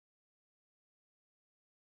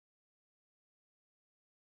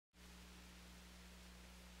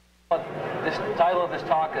this title of this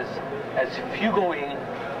talk is as fugoing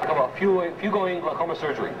glaucoma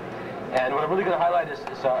surgery. And what I'm really going to highlight is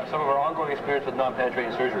some of our ongoing experience with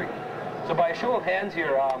non-penetrating surgery. So by a show of hands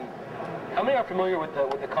here, how many are familiar with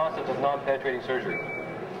the concept of non-penetrating surgery?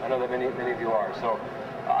 I know that many of you are. So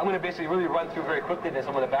I'm going to basically really run through very quickly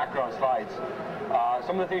some of the background slides.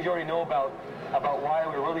 Some of the things you already know about why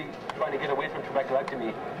we're really trying to get away from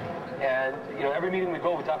trabeculectomy. And every meeting we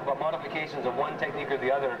go, we talk about modifications of one technique or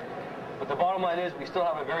the other. But the bottom line is we still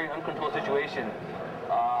have a very uncontrolled situation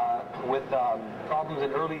with problems in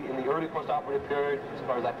the early postoperative period as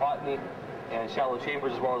far as hypotony and shallow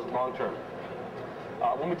chambers as well as long term.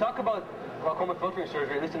 When we talk about glaucoma filtering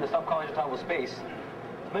surgery, at least in the subconjunctival space,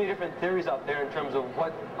 there's many different theories out there in terms of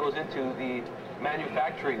what goes into the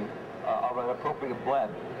manufacturing of an appropriate bleb.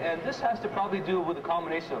 And this has to probably do with a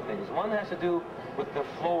combination of things. One has to do with the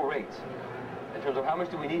flow rate, in terms of how much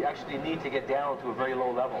do we actually need to get down to a very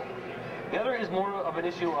low level. The other is more of an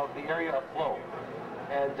issue of the area of flow.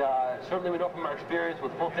 And certainly we know from our experience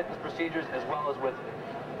with full thickness procedures as well as with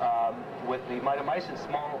the mitomycin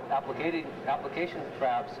small application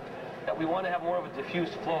traps that we want to have more of a diffuse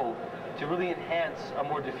flow to really enhance a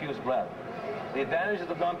more diffuse bleb. The advantages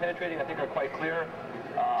of non-penetrating I think are quite clear.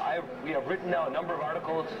 We have written now a number of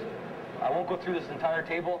articles. I won't go through this entire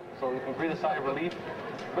table, so you can breathe a sigh of relief.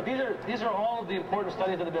 But these are all of the important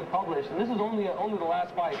studies that have been published, and this is only the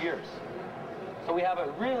last 5 years. So we have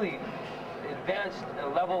a really advanced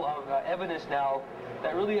level of evidence now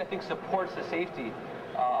that really, I think, supports the safety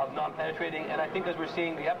of non-penetrating, and I think as we're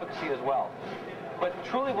seeing the efficacy as well. But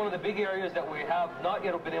truly one of the big areas that we have not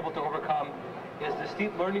yet been able to overcome is the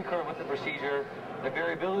steep learning curve with the procedure, the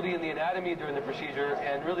variability in the anatomy during the procedure,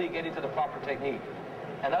 and really getting to the proper technique.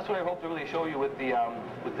 And that's what I hope to really show you with the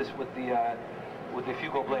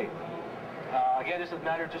Fugo Blade. Again, this is a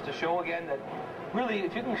matter just to show again that really,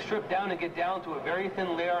 if you can strip down and get down to a very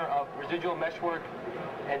thin layer of residual meshwork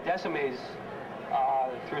and decimase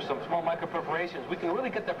through some small microperforations, we can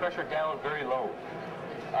really get the pressure down very low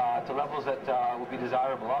to levels that would be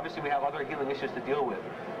desirable. Obviously, we have other healing issues to deal with.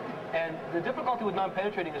 And the difficulty with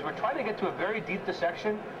non-penetrating is we're trying to get to a very deep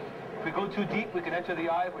dissection. If we go too deep, we can enter the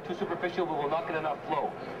eye. If we're too superficial, we will not get enough flow.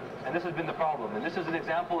 And this has been the problem. And this is an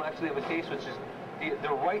example, actually, of a case which is the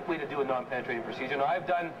right way to do a non-penetrating procedure. Now, I've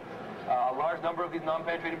done a large number of these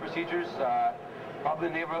non-penetrating procedures, probably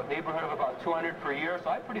in the neighborhood of about 200 per year. So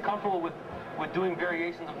I'm pretty comfortable with doing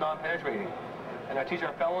variations of non-penetrating. And I teach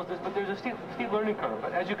our fellows this, but there's a steep learning curve.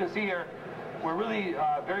 But as you can see here, we're really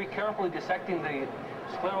very carefully dissecting the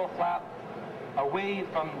scleral flap away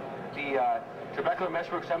from the trabecular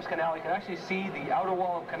meshwork stems canal. You can actually see the outer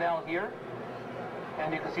wall of canal here,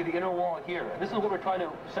 and you can see the inner wall here. And this is what we're trying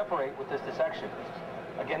to separate with this dissection.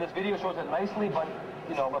 Again, this video shows it nicely, but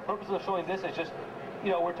the purpose of showing this is just,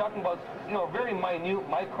 we're talking about very minute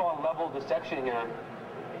micron level dissection here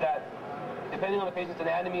that, depending on the patient's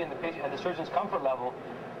anatomy and the surgeon's comfort level,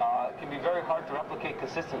 can be very hard to replicate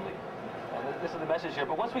consistently. And this is the message here.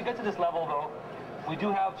 But once we get to this level, though, we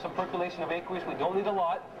do have some percolation of aqueous. We don't need a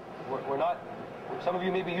lot. We're not. Some of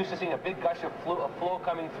you may be used to seeing a big gush of flow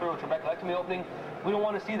coming through a trabeculectomy opening. We don't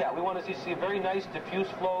want to see that. We want to see a very nice diffuse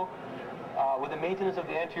flow with the maintenance of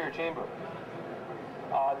the anterior chamber.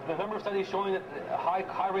 There's been a number of studies showing that a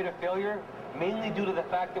high rate of failure, mainly due to the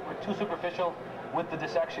fact that we're too superficial with the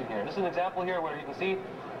dissection here. This is an example here where you can see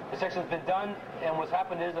dissection's been done, and what's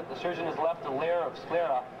happened is that the surgeon has left a layer of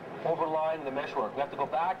sclera overlying the meshwork. We have to go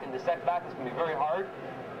back and dissect back. It's going to be very hard.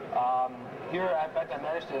 Here, in fact, I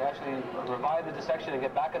managed to actually revive the dissection and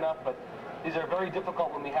get back enough, but these are very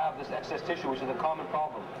difficult when we have this excess tissue, which is a common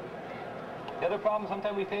problem. The other problem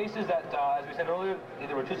sometimes we face is that, as we said earlier,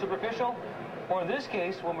 either we're too superficial, or in this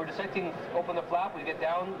case, when we're dissecting open the flap, we get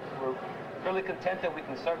down, we're fairly content that we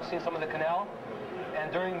can start seeing some of the canal,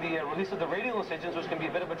 and during the release of the radial incisions, which can be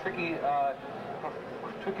a bit of a tricky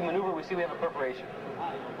maneuver, we see we have a perforation.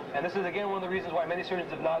 And this is, again, one of the reasons why many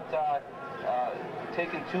surgeons have not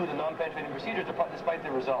taken to the non-penetrating procedures despite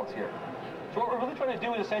the results here. So what we're really trying to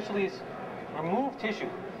do is essentially remove tissue.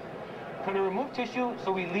 We're trying to remove tissue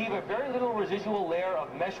so we leave a very little residual layer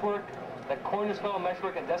of meshwork, that corneal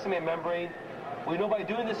meshwork and decimate membrane. We know by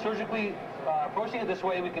doing this surgically, approaching it this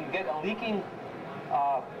way, we can get a leaking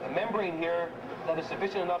membrane here that is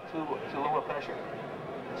sufficient enough to lower pressure.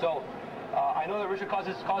 So I know that Richard calls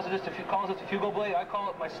it the Fugo Blade. I call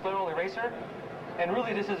it my scleral eraser. And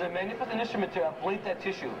really, this is a magnificent instrument to ablate that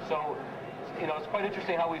tissue. So, it's quite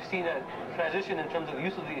interesting how we've seen a transition in terms of the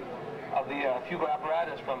use of the Fugo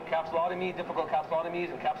apparatus from capsulotomy, difficult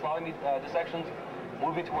capsulotomies and capsulotomy dissections,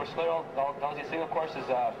 moving towards scleral. Dalji Singh, of course, has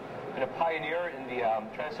been a pioneer in the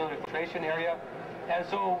transcellular filtration area. And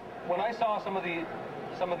so when I saw some of the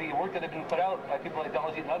work that had been put out by people like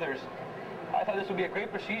Daljeet and others, I thought this would be a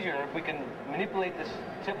great procedure if we can manipulate this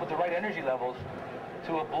tip with the right energy levels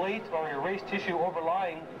to ablate or erase tissue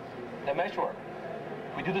overlying the meshwork.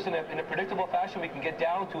 If we do this in a predictable fashion, we can get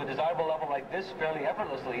down to a desirable level like this fairly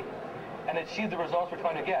effortlessly and achieve the results we're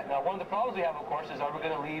trying to get. Now, one of the problems we have, of course, is are we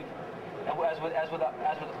going to leave, as with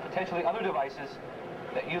potentially other devices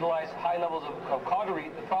that utilize high levels of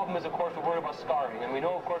cautery, the problem is, of course, we're worried about scarring. And we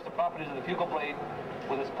know, of course, the properties of the Fugo blade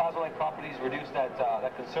with its plasma-like properties reduce that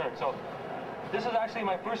concern. So this is actually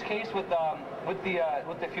my first case with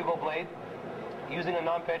the Fugo blade using a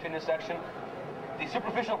non-penetrating dissection. The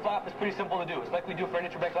superficial flap is pretty simple to do. It's like we do for any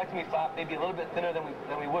trabeculectomy flap, maybe a little bit thinner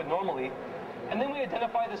than we would normally. And then we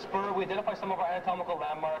identify the spur, we identify some of our anatomical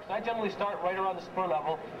landmarks. And I generally start right around the spur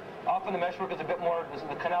level. Often the meshwork is a bit more,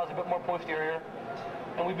 the canal is a bit more posterior.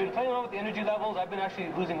 And we've been playing around with the energy levels. I've been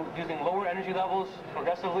actually using lower energy levels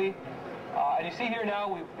progressively. And you see here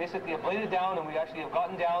now, we've basically ablated down, and we actually have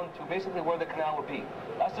gotten down to basically where the canal would be.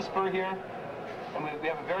 That's the spur here, and we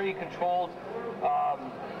have a very controlled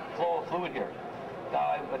flow of fluid here.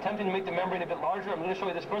 Now, I'm attempting to make the membrane a bit larger. I'm going to show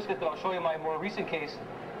you this first case, but I'll show you my more recent case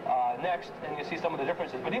next, and you'll see some of the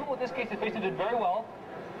differences. But even with this case, it basically did very well,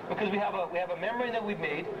 because we have a membrane that we've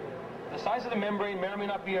made. The size of the membrane may or may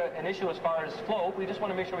not be an issue as far as flow. We just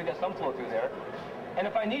want to make sure we get some flow through there. And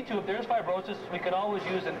if I need to, if there is fibrosis, we can always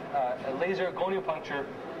use a laser gonial puncture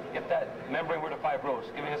if that membrane were to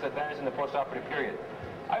fibrose, giving us advantage in the postoperative period.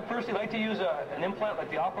 I personally like to use an implant like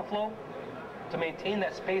the Aquaflow to maintain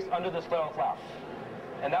that space under the scleral flap.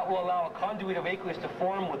 And that will allow a conduit of aqueous to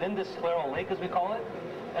form within this scleral lake, as we call it.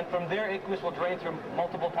 And from there, aqueous will drain through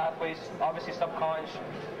multiple pathways. Obviously, subconj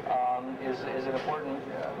is an important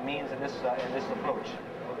means in this approach.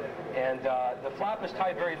 And the flap is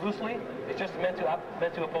tied very loosely. It's just meant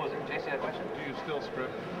to oppose it. Jason, a question? Do you still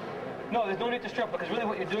strip? No, there's no need to strip, because really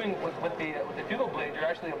what you're doing with the Fugo blade, you're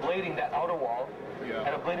actually ablating that outer wall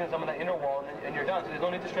and ablating some of that inner wall, and you're done. So there's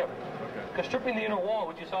no need to strip. Because stripping the inner wall,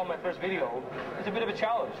 which you saw in my first video, is a bit of a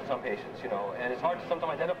challenge to some patients, you know, and it's hard to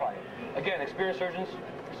sometimes identify it. Again, experienced surgeons,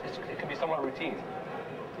 it can be somewhat routine.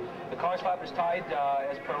 The conj flap is tied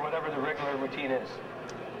as per whatever the regular routine is.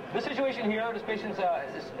 This situation here, this patient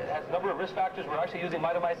has a number of risk factors. We're actually using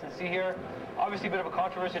mitomycin C here. Obviously a bit of a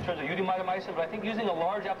controversy in terms of using mitomycin, but I think using a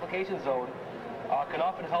large application zone can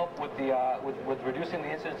often help with reducing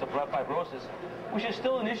the incidence of blood fibrosis, which is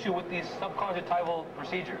still an issue with these subconjunctival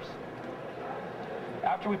procedures.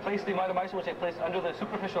 After we place the mitomycin, which I place under the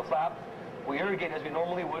superficial flap, we irrigate as we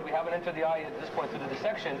normally would. We haven't entered the eye at this point through the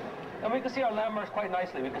dissection, and we can see our landmarks quite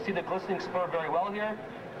nicely. We can see the glistening spur very well here.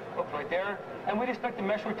 Oops, right there. And we'd expect the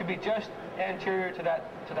meshwork to be just anterior to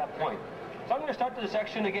that point. So I'm going to start the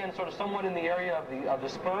dissection again, sort of somewhat in the area of the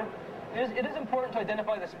spur. It is important to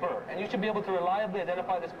identify the spur, and you should be able to reliably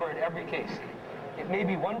identify the spur in every case. It may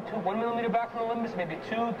be 1 millimeter back from the limbus, maybe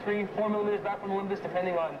 2, 3, 4 millimeters back from the limbus,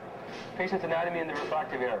 depending on patient's anatomy and the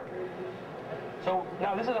refractive error. So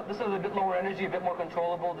now this is a bit lower energy, a bit more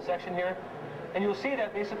controllable dissection here, and you'll see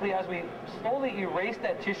that basically as we slowly erase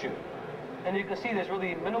that tissue. And you can see there's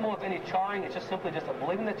really minimal, if any, charring. It's just simply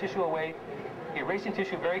ablating the tissue away, erasing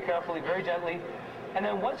tissue very carefully, very gently. And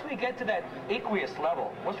then once we get to that aqueous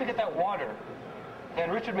level, once we get that water, then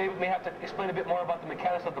Richard may have to explain a bit more about the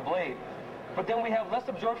mechanics of the blade. But then we have less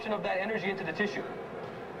absorption of that energy into the tissue.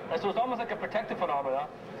 And so it's almost like a protective phenomena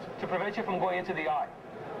to prevent you from going into the eye.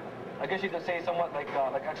 I guess you can say somewhat like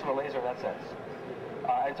extra laser in that sense.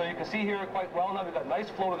 And so you can see here quite well now. We've got nice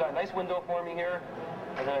flow, we've got a nice window forming here.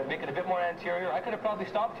 And then I make it a bit more anterior. I could have probably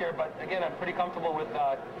stopped here, but again, I'm pretty comfortable with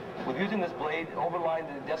using this blade, overlying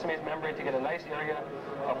the decimate membrane to get a nice area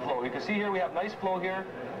of flow. You can see here we have nice flow here.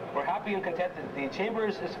 We're happy and content that the chamber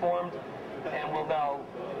is formed, and we'll now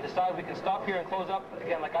decide we can stop here and close up.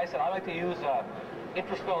 Again, like I said, I like to use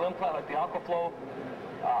intrascleral implant like the Aquaflow.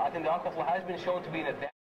 I think the Aquaflow has been shown to be an advantage.